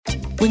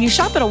When you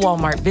shop at a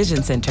Walmart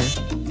Vision Center,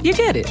 you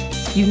get it.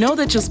 You know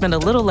that you'll spend a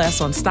little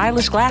less on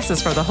stylish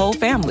glasses for the whole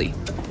family.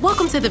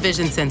 Welcome to the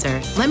Vision Center.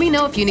 Let me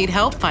know if you need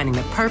help finding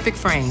the perfect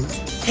frames.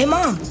 Hey,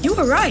 Mom, you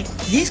were right.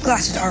 These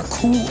glasses are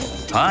cool.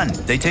 Hon,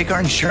 they take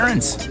our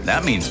insurance.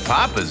 That means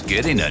Papa's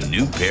getting a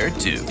new pair,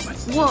 too.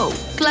 Whoa,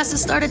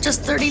 glasses start at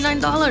just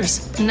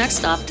 $39. Next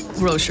stop,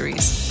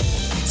 groceries.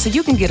 So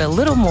you can get a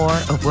little more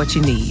of what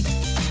you need.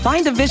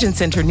 Find a Vision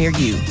Center near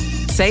you.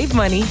 Save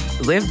money,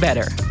 live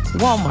better.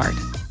 Walmart.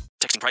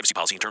 Texting privacy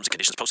policy and terms and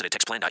conditions posted at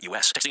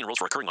textplan.us. Texting enrolls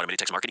for recurring automated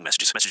text marketing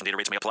messages. Message and data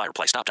rates may apply.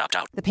 Reply stop to opt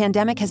out. The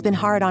pandemic has been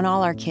hard on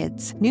all our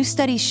kids. New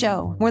studies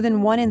show more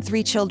than 1 in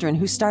 3 children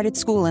who started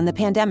school in the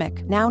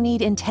pandemic now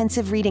need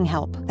intensive reading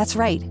help. That's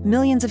right.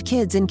 Millions of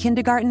kids in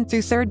kindergarten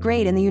through 3rd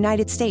grade in the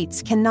United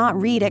States cannot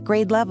read at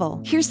grade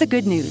level. Here's the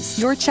good news.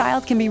 Your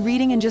child can be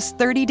reading in just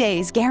 30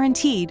 days,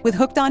 guaranteed, with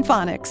Hooked on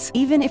Phonics.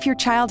 Even if your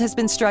child has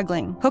been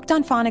struggling, Hooked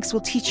on Phonics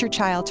will teach your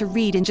child to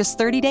read in just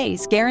 30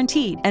 days,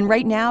 guaranteed. And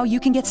right now, you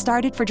can get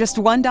started for just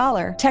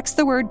 $1. Text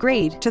the word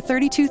GRADE to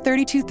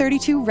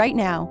 323232 right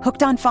now.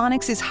 Hooked on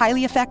Phonics is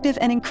highly effective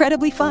and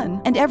incredibly fun,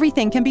 and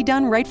everything can be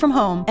done right from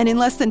home and in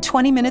less than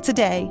 20 minutes a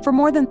day. For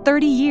more than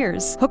 30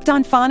 years, Hooked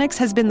on Phonics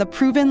has been the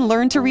proven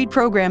learn-to-read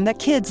program that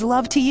kids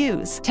love to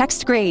use.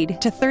 Text GRADE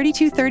to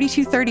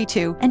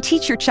 323232 and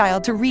teach your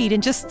child to read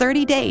in just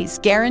 30 days,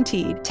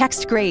 guaranteed.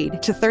 Text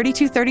GRADE to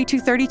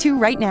 323232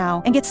 right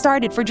now and get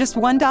started for just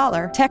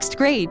 $1. Text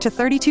GRADE to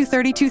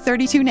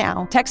 323232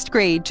 now. Text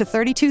GRADE to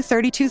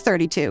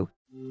 323232.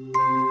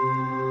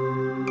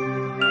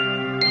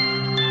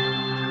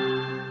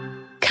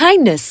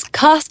 Kindness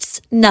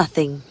costs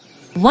nothing.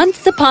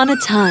 Once upon a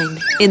time,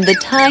 in the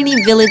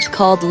tiny village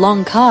called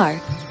Longkar,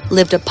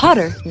 lived a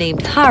potter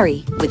named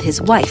Hari with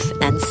his wife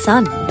and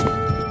son.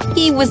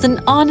 He was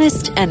an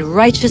honest and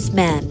righteous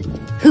man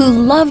who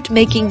loved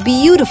making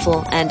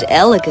beautiful and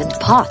elegant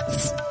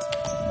pots.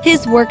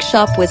 His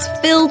workshop was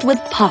filled with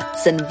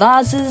pots and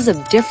vases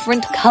of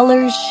different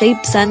colors,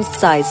 shapes, and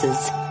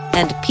sizes,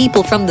 and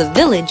people from the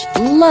village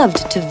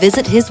loved to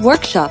visit his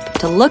workshop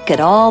to look at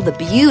all the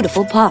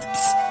beautiful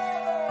pots.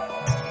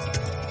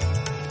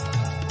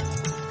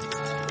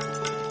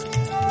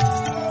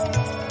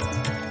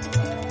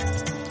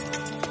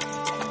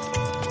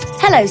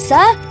 Hello, sir.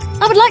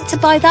 I would like to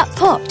buy that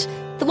pot.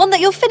 The one that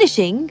you're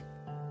finishing.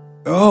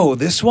 Oh,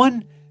 this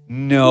one?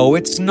 No,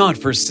 it's not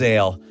for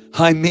sale.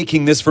 I'm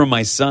making this for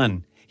my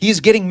son.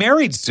 He's getting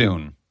married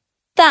soon.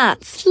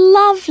 That's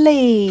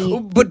lovely.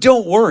 But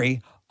don't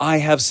worry. I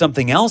have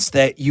something else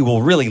that you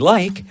will really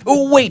like.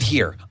 Oh, wait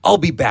here. I'll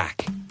be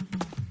back.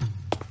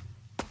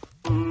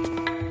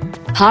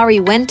 Hari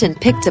went and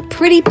picked a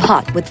pretty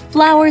pot with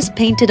flowers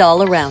painted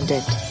all around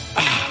it.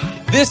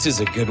 This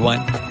is a good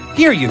one.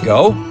 Here you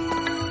go.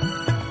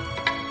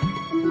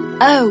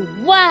 Oh,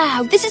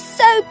 wow! This is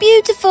so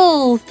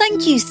beautiful!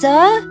 Thank you,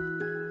 sir.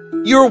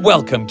 You're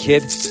welcome,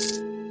 kid.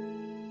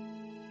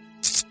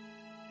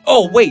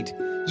 Oh, wait.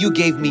 You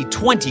gave me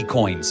 20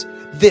 coins.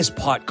 This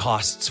pot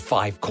costs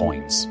 5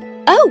 coins.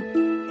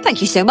 Oh, thank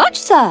you so much,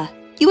 sir.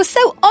 You are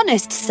so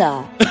honest,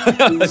 sir.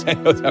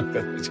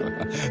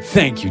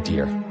 Thank you,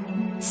 dear.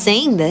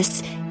 Saying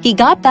this, he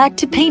got back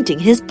to painting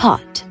his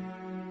pot.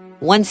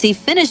 Once he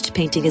finished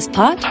painting his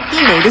pot,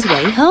 he made his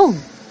way home.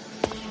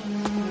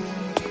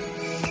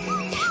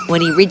 When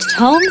he reached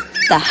home,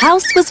 the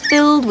house was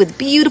filled with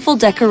beautiful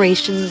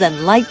decorations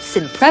and lights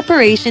in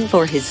preparation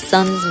for his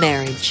son's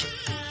marriage.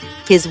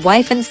 His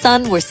wife and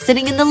son were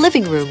sitting in the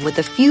living room with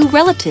a few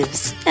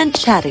relatives and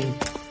chatting.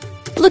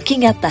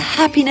 Looking at the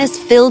happiness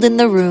filled in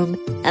the room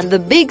and the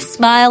big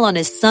smile on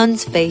his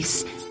son's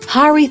face,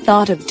 Hari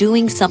thought of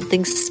doing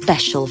something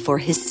special for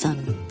his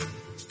son.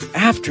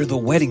 After the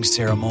wedding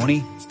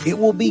ceremony, it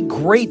will be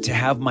great to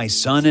have my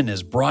son and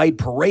his bride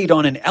parade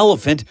on an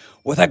elephant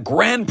with a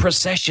grand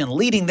procession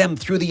leading them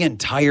through the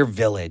entire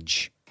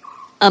village.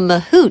 A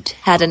mahout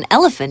had an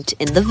elephant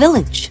in the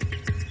village.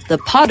 The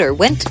potter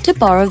went to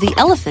borrow the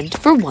elephant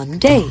for one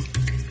day.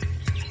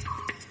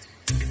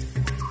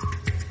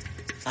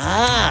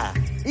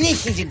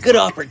 This is a good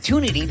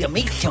opportunity to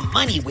make some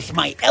money with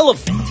my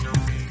elephant.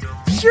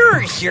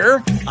 Sure,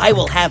 sir. I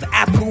will have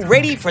Apu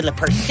ready for the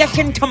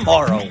procession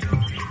tomorrow.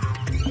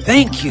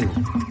 Thank you.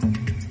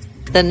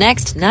 The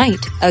next night,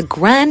 a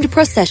grand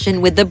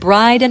procession with the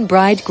bride and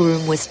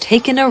bridegroom was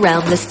taken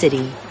around the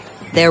city.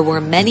 There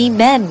were many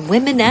men,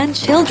 women, and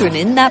children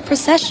in that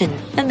procession,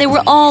 and they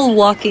were all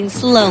walking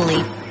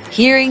slowly,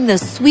 hearing the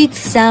sweet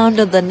sound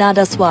of the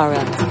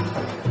Nadaswara.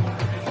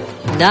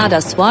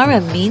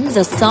 Nadaswara means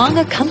a song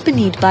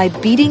accompanied by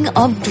beating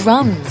of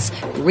drums,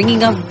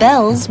 ringing of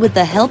bells with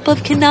the help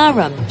of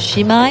kinaram,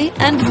 shimai,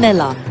 and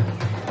melam.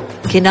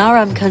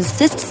 Kinaram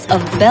consists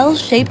of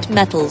bell-shaped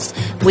metals,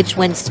 which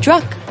when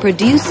struck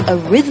produce a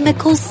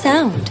rhythmical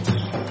sound.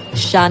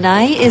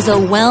 Shanai is a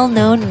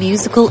well-known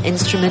musical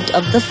instrument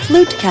of the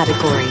flute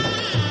category,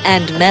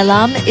 and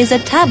melam is a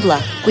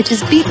tabla, which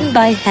is beaten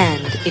by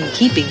hand in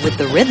keeping with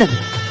the rhythm.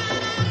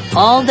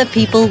 All the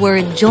people were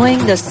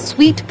enjoying the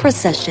sweet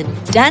procession,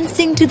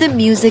 dancing to the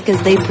music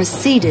as they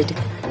proceeded.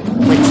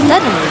 when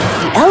suddenly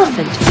the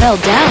elephant fell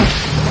down.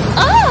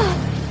 Ah!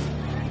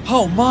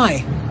 Oh my,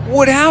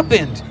 what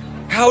happened?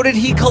 How did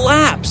he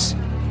collapse?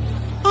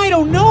 I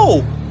don't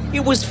know.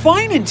 It was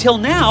fine until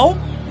now.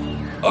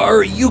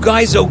 Are you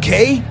guys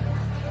okay?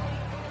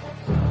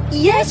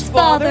 Yes,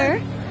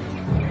 Father.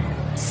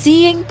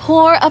 Seeing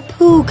poor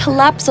Apu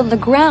collapse on the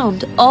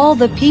ground, all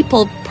the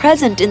people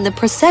present in the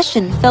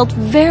procession felt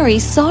very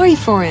sorry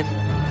for him.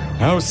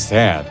 How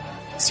sad.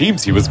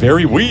 Seems he was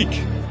very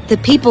weak. The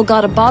people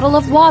got a bottle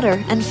of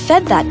water and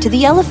fed that to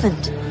the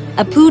elephant.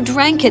 Apu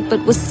drank it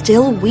but was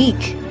still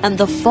weak, and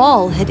the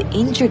fall had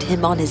injured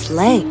him on his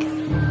leg.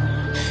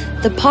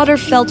 The potter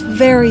felt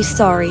very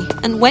sorry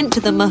and went to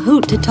the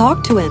mahout to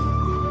talk to him.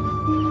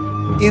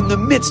 In the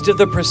midst of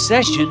the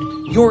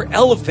procession, your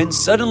elephant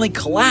suddenly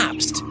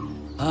collapsed.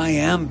 I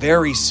am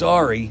very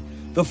sorry.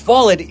 The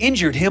fall had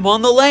injured him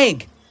on the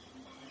leg.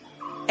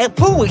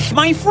 Apu is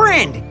my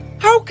friend.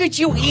 How could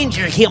you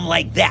injure him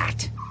like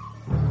that?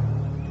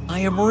 I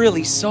am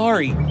really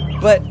sorry,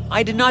 but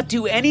I did not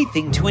do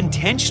anything to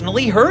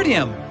intentionally hurt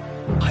him.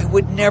 I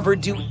would never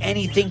do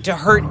anything to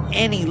hurt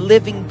any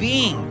living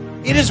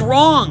being. It is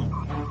wrong.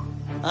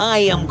 I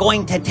am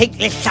going to take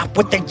this up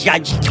with the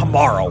judge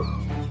tomorrow.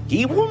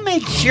 He will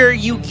make sure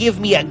you give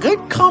me a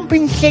good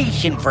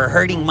compensation for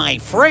hurting my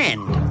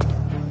friend.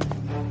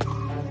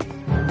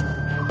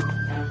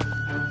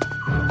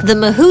 The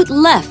mahout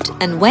left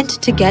and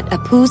went to get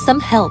Apu some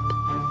help.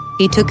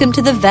 He took him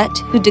to the vet,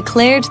 who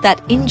declared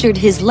that injured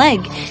his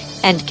leg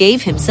and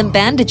gave him some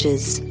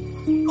bandages.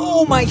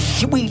 Oh, my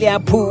sweet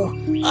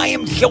Apu, I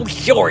am so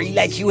sorry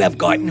that you have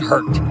gotten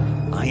hurt.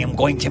 I am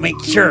going to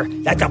make sure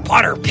that the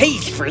potter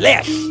pays for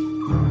this.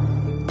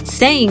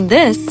 Saying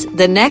this,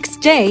 the next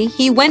day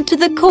he went to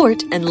the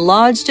court and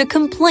lodged a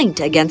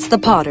complaint against the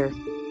potter.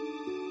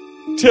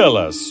 Tell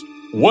us,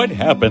 what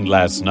happened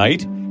last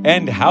night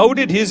and how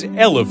did his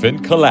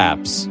elephant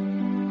collapse?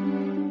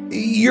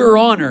 Your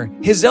Honor,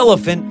 his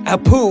elephant,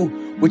 Apu,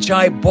 which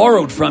I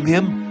borrowed from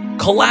him,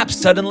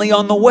 collapsed suddenly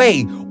on the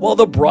way while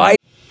the bride...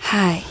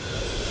 Hi.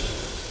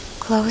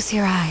 Close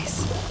your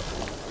eyes.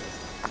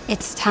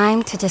 It's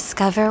time to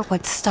discover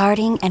what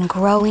starting and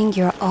growing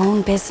your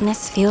own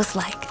business feels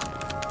like.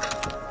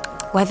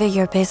 Whether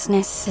your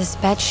business is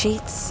bed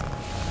sheets,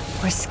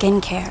 or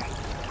skincare,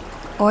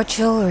 or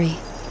jewelry,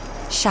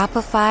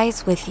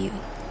 Shopify's with you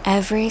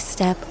every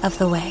step of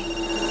the way.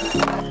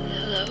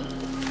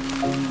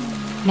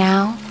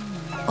 Now,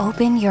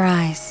 open your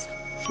eyes.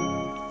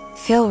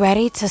 Feel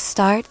ready to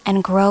start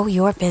and grow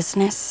your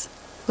business?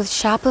 With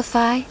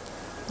Shopify,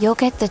 you'll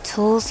get the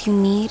tools you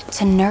need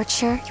to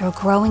nurture your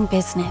growing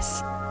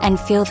business and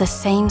feel the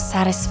same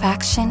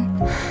satisfaction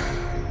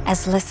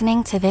as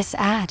listening to this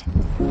ad.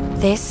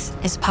 This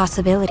is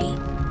Possibility,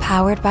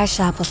 powered by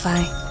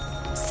Shopify.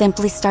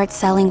 Simply start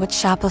selling with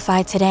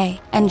Shopify today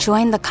and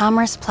join the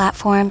commerce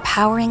platform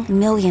powering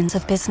millions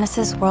of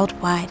businesses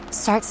worldwide.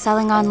 Start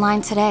selling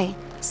online today.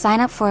 Sign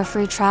up for a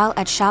free trial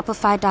at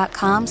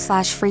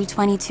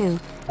shopify.com/free22.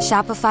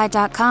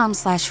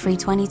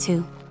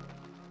 Shopify.com/free22.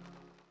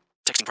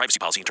 Texting privacy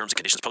policy and terms and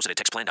conditions posted at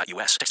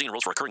textplan.us. Texting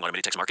enrolls for recurring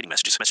automated text marketing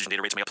messages. Message and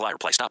data rates may apply.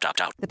 Reply stop to opt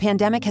out. The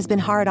pandemic has been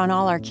hard on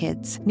all our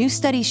kids. New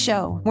studies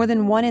show more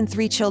than 1 in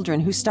 3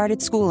 children who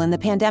started school in the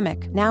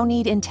pandemic now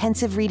need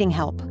intensive reading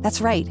help. That's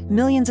right.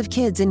 Millions of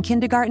kids in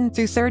kindergarten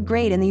through 3rd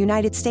grade in the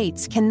United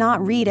States cannot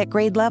read at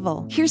grade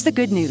level. Here's the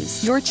good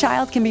news. Your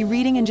child can be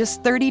reading in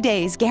just 30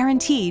 days,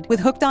 guaranteed,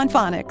 with Hooked on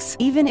Phonics.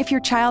 Even if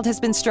your child has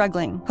been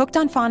struggling, Hooked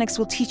on Phonics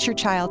will teach your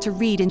child to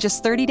read in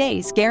just 30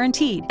 days,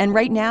 guaranteed. And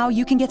right now,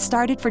 you can get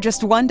started for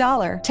just $1.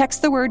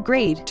 Text the word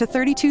GRADE to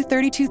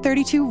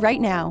 323232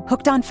 right now.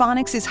 Hooked on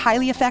Phonics is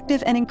highly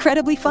effective and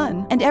incredibly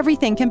fun, and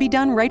everything can be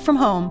done right from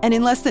home and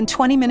in less than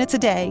 20 minutes a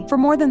day. For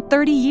more than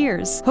 30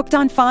 years, Hooked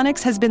on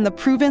Phonics has been the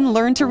proven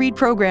learn-to-read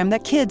program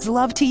that kids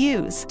love to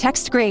use.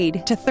 Text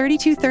GRADE to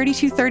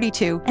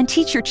 323232 and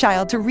teach your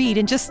child to read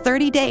in just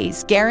 30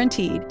 days,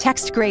 guaranteed.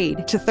 Text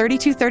GRADE to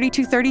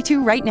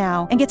 323232 right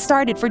now and get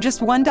started for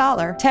just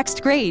 $1.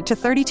 Text GRADE to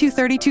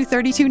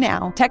 323232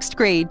 now. Text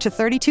GRADE to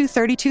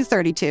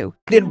 323232.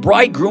 and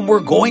bridegroom were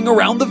going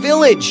around the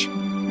village.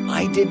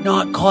 I did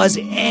not cause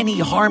any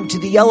harm to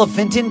the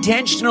elephant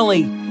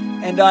intentionally,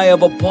 and I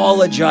have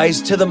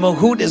apologized to the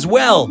mahout as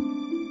well.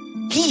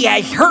 He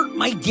has hurt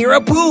my dear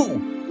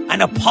Apu.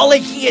 An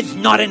apology is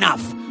not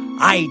enough.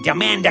 I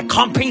demand a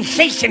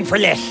compensation for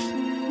this.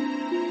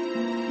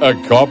 A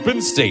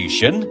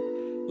compensation?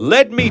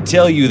 Let me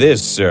tell you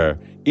this, sir.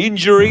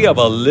 Injury of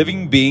a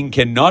living being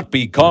cannot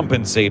be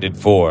compensated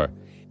for.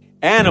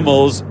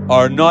 Animals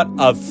are not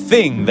a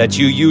thing that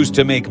you use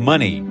to make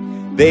money.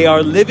 They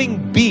are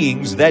living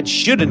beings that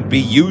shouldn't be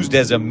used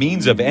as a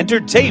means of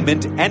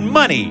entertainment and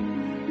money.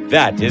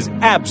 That is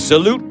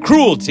absolute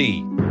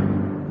cruelty.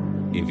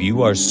 If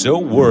you are so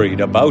worried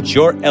about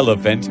your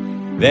elephant,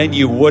 then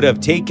you would have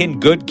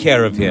taken good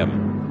care of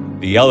him.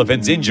 The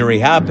elephant's injury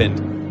happened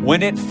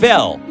when it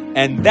fell,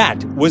 and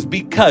that was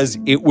because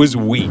it was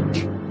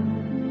weak.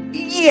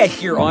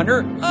 Yes, Your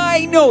Honor,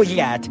 I know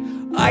that.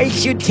 I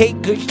should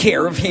take good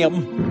care of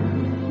him.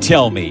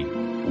 Tell me,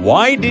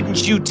 Why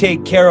didn't you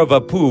take care of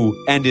Apu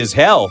and his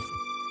health?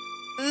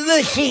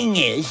 The thing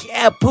is,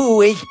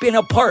 Apu has been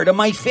a part of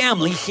my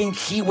family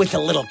since he was a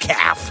little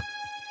calf.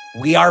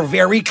 We are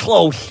very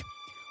close.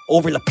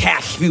 Over the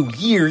past few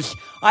years,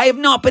 I have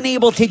not been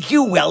able to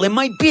do well in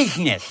my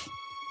business.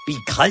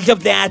 Because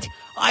of that,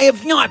 I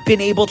have not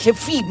been able to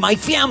feed my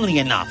family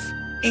enough,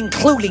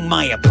 including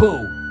my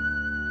Apu.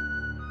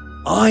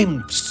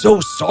 I'm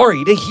so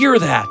sorry to hear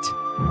that.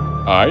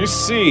 I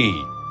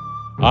see.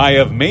 I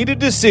have made a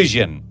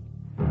decision.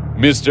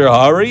 Mr.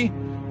 Hari,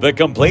 the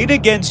complaint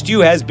against you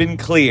has been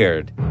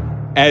cleared,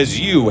 as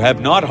you have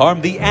not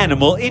harmed the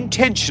animal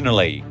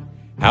intentionally.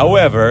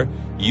 However,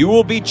 you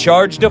will be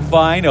charged a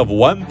fine of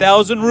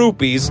 1,000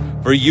 rupees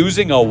for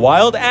using a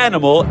wild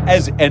animal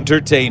as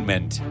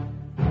entertainment.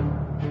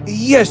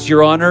 Yes,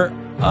 Your Honor,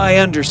 I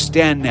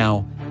understand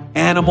now.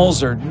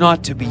 Animals are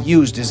not to be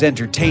used as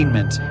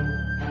entertainment.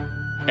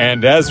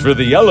 And as for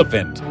the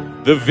elephant,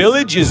 the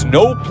village is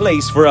no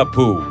place for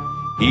Apu.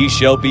 He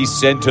shall be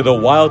sent to the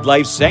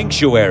wildlife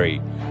sanctuary,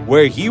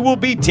 where he will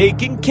be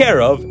taken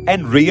care of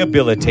and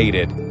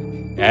rehabilitated,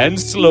 and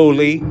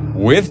slowly,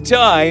 with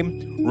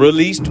time,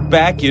 released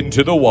back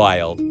into the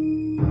wild.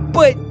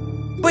 But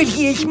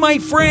he is my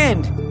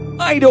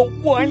friend. I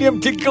don't want him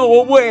to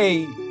go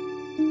away.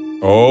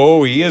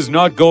 Oh, he is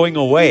not going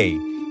away.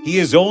 He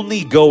is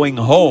only going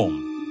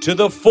home, to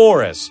the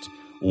forest,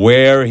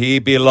 where he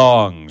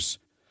belongs.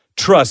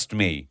 Trust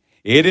me,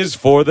 it is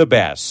for the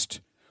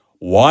best.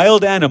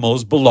 Wild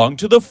animals belong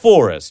to the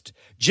forest,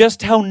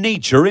 just how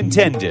nature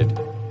intended.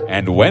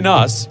 And when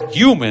us,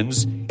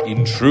 humans,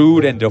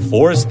 intrude and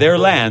deforest their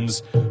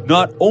lands,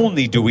 not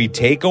only do we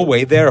take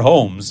away their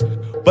homes,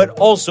 but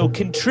also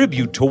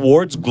contribute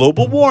towards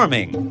global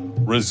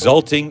warming,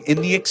 resulting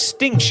in the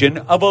extinction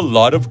of a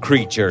lot of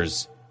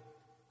creatures.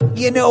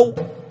 You know,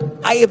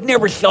 I have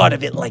never thought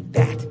of it like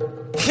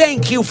that.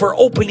 Thank you for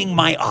opening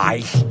my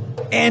eyes.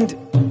 And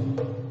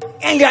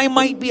I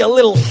might be a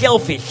little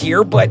selfish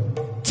here, but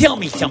tell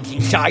me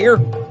something, sire.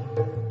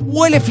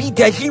 What if he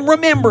doesn't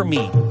remember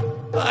me?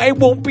 I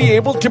won't be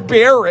able to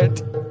bear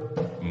it.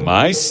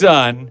 My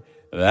son,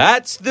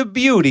 that's the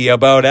beauty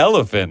about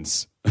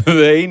elephants.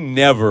 They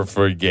never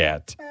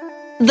forget.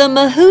 The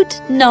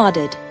mahout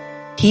nodded.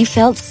 He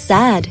felt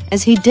sad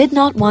as he did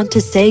not want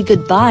to say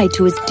goodbye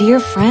to his dear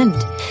friend.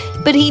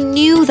 But he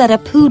knew that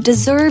Apu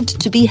deserved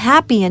to be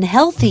happy and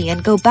healthy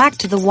and go back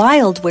to the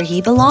wild where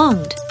he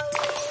belonged.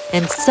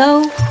 And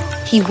so,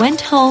 he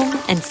went home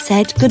and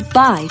said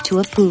goodbye to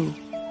Apu.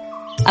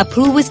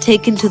 Apu was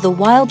taken to the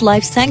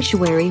wildlife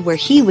sanctuary where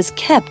he was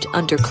kept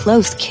under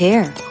close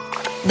care.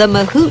 The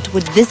mahout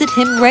would visit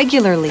him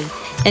regularly,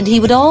 and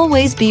he would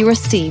always be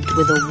received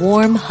with a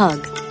warm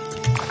hug.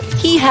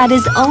 He had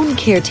his own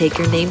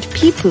caretaker named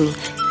Pipu,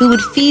 who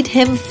would feed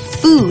him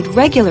food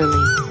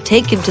regularly,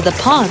 take him to the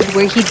pond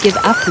where he'd give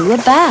Apu a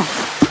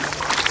bath.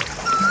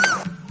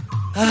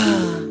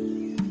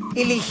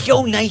 It is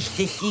so nice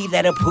to see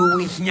that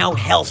Apu is now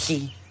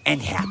healthy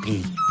and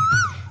happy.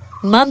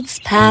 Months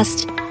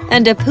passed,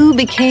 and Apu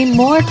became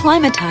more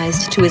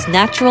acclimatized to his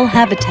natural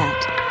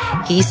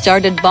habitat. He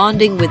started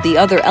bonding with the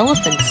other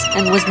elephants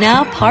and was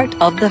now part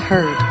of the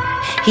herd.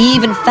 He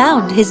even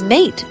found his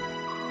mate.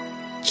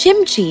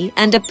 Chimchi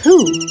and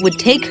Apu would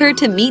take her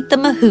to meet the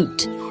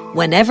mahout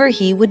whenever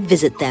he would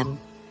visit them.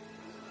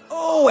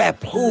 Oh,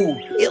 Apu,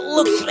 it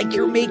looks like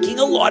you're making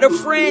a lot of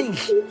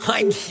friends.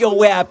 I'm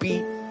so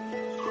happy.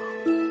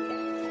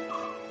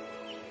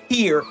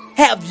 Here,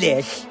 have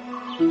this.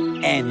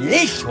 And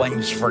this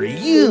one's for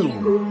you.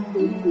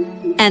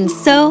 And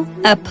so,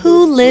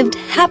 Apu lived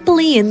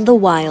happily in the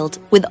wild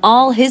with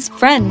all his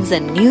friends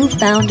and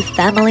newfound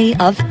family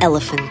of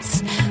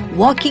elephants,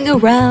 walking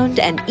around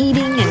and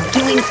eating and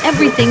doing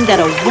everything that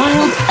a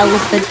wild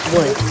elephant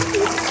would.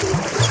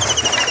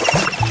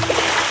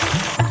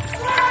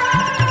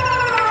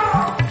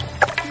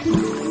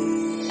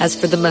 As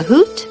for the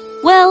mahout,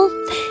 well,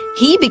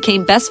 he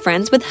became best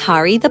friends with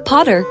Hari the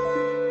potter.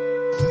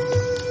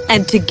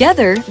 And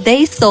together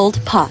they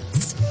sold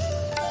pots.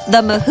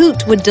 The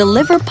mahout would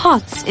deliver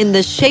pots in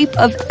the shape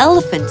of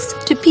elephants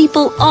to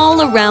people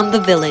all around the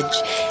village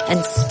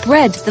and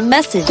spread the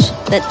message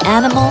that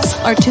animals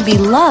are to be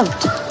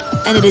loved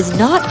and it is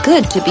not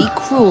good to be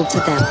cruel to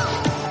them.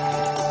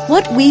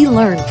 What we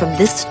learn from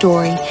this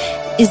story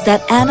is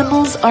that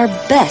animals are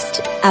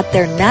best at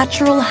their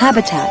natural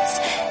habitats,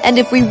 and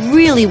if we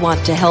really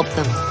want to help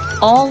them,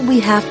 all we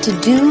have to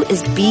do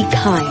is be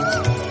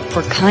kind.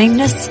 For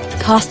kindness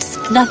costs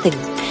nothing,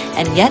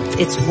 and yet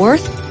its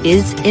worth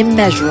is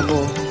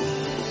immeasurable.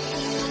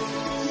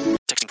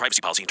 Texting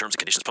privacy policy and terms and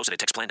conditions posted at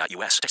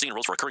textplan.us. Texting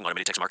enrolls for recurring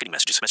automated text marketing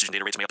messages. Message and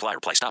data rates may apply.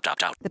 Reply stop,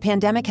 opt out. The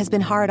pandemic has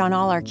been hard on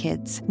all our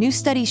kids. New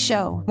studies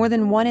show more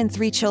than 1 in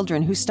 3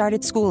 children who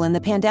started school in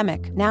the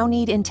pandemic now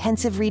need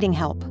intensive reading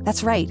help.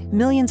 That's right.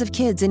 Millions of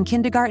kids in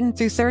kindergarten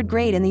through 3rd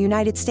grade in the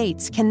United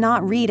States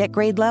cannot read at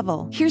grade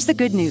level. Here's the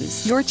good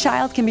news. Your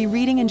child can be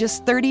reading in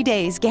just 30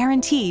 days,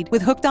 guaranteed,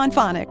 with Hooked on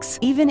Phonics.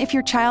 Even if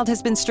your child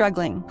has been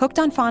struggling, Hooked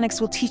on Phonics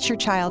will teach your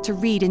child to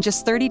read in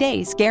just 30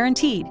 days,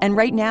 guaranteed. And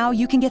right now,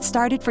 you can get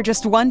started for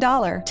just $1.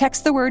 better.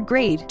 Text the word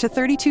GRADE to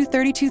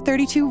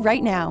 323232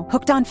 right now.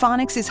 Hooked on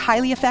Phonics is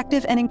highly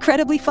effective and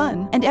incredibly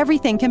fun, and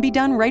everything can be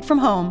done right from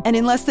home and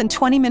in less than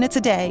 20 minutes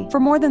a day for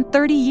more than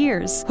 30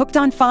 years. Hooked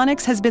on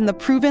Phonics has been the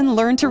proven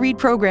learn-to-read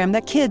program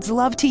that kids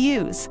love to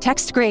use.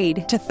 Text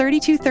GRADE to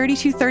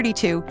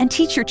 323232 and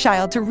teach your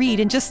child to read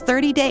in just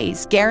 30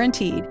 days,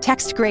 guaranteed.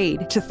 Text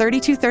GRADE to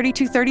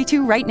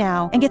 323232 right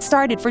now and get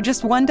started for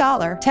just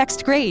 $1.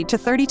 Text GRADE to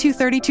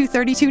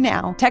 323232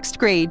 now. Text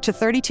GRADE to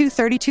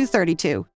 323232.